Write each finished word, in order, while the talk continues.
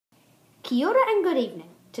Kia ora and good evening.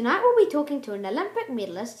 Tonight we'll be talking to an Olympic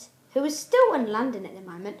medalist who is still in London at the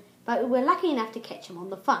moment, but we were lucky enough to catch him on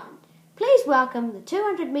the phone. Please welcome the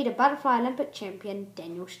 200 metre butterfly Olympic champion,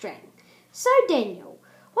 Daniel Strang. So Daniel,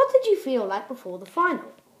 what did you feel like before the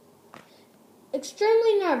final?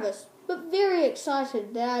 Extremely nervous, but very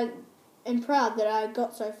excited and proud that I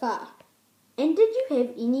got so far. And did you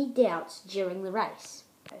have any doubts during the race?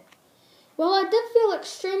 Well, I did feel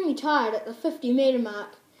extremely tired at the 50 metre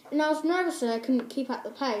mark, and I was nervous that I couldn't keep up the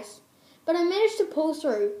pace. But I managed to pull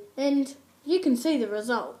through, and you can see the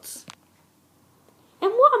results.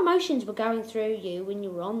 And what emotions were going through you when you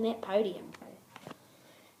were on that podium?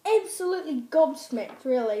 Absolutely gobsmacked,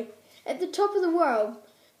 really, at the top of the world,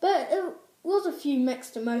 but it was a few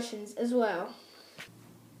mixed emotions as well.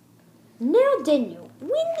 Now Daniel, when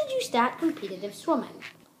did you start competitive swimming?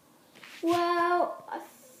 Well, I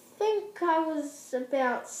think I was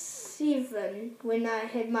about 7 when I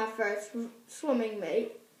had my first swimming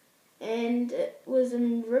meet, and it was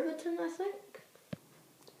in Riverton, I think.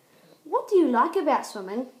 What do you like about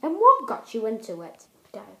swimming, and what got you into it?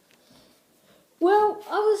 Go. Well,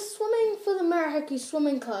 I was swimming for the Marahiki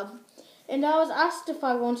Swimming Club, and I was asked if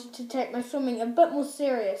I wanted to take my swimming a bit more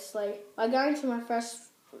seriously by going to my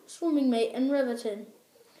first swimming meet in Riverton.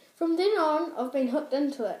 From then on, I've been hooked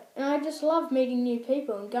into it, and I just love meeting new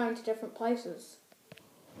people and going to different places.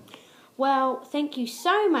 Well, thank you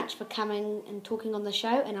so much for coming and talking on the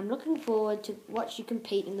show, and I'm looking forward to watch you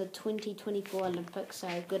compete in the 2024 Olympics,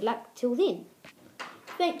 so good luck till then.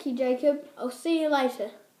 Thank you, Jacob. I'll see you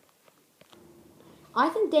later. I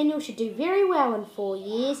think Daniel should do very well in 4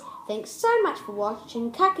 years. Thanks so much for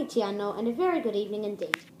watching. Ka kite anō, and a very good evening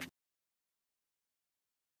indeed.